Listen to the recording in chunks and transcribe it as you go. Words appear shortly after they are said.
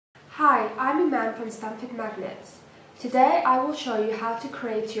Hi, I'm Iman from Stanford Magnets. Today I will show you how to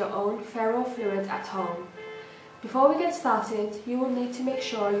create your own ferro fluid at home. Before we get started, you will need to make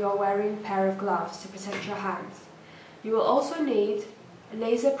sure you are wearing a pair of gloves to protect your hands. You will also need a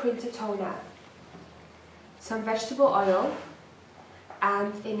laser printer toner, some vegetable oil,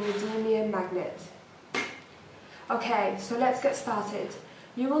 and a neodymium magnet. Okay, so let's get started.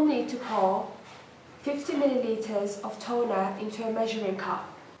 You will need to pour 50 milliliters of toner into a measuring cup.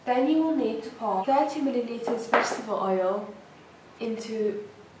 Then you will need to pour 30 milliliters vegetable oil into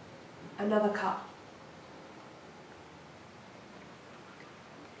another cup.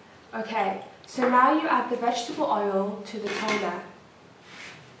 Okay, so now you add the vegetable oil to the toner.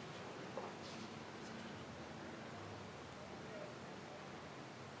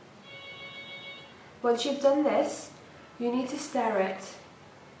 Once you've done this, you need to stir it,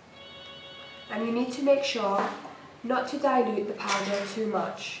 and you need to make sure not to dilute the powder too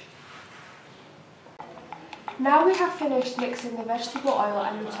much. Now we have finished mixing the vegetable oil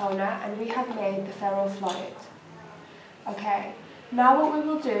and the toner, and we have made the ferro fluid. Okay, now what we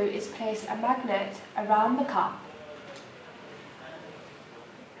will do is place a magnet around the cup.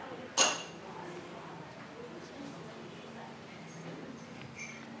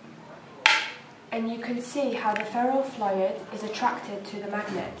 And you can see how the ferro fluid is attracted to the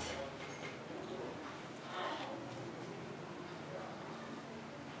magnet.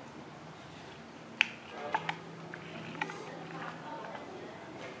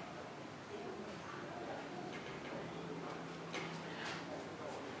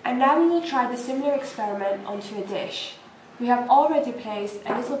 And now we will try the similar experiment onto a dish. We have already placed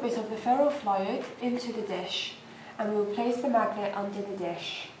a little bit of the ferro fluid into the dish, and we will place the magnet under the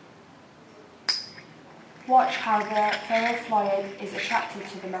dish. Watch how the ferro fluid is attracted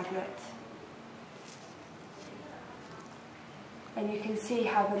to the magnet. And you can see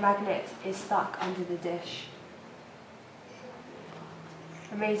how the magnet is stuck under the dish.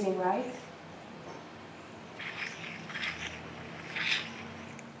 Amazing, right?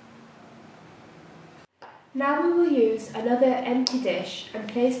 Now we will use another empty dish and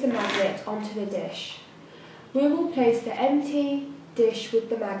place the magnet onto the dish. We will place the empty dish with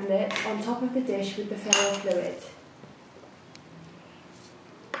the magnet on top of the dish with the ferro fluid.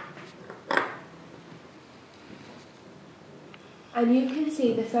 And you can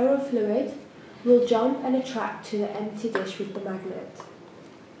see the ferro fluid will jump and attract to the empty dish with the magnet.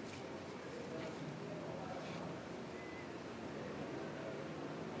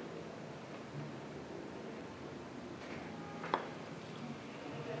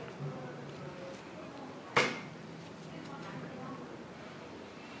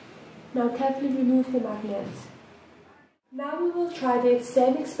 Now carefully remove the magnet. Now we will try the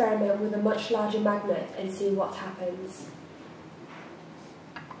same experiment with a much larger magnet and see what happens.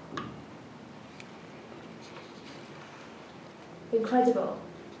 Incredible.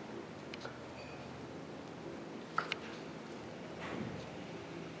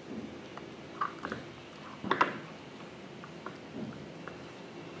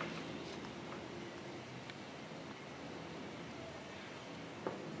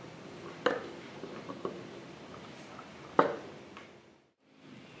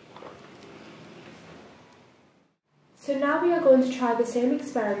 So now we are going to try the same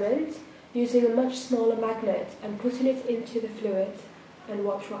experiment using a much smaller magnet and putting it into the fluid, and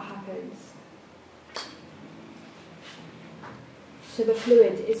watch what happens. So the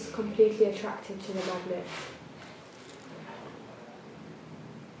fluid is completely attracted to the magnet.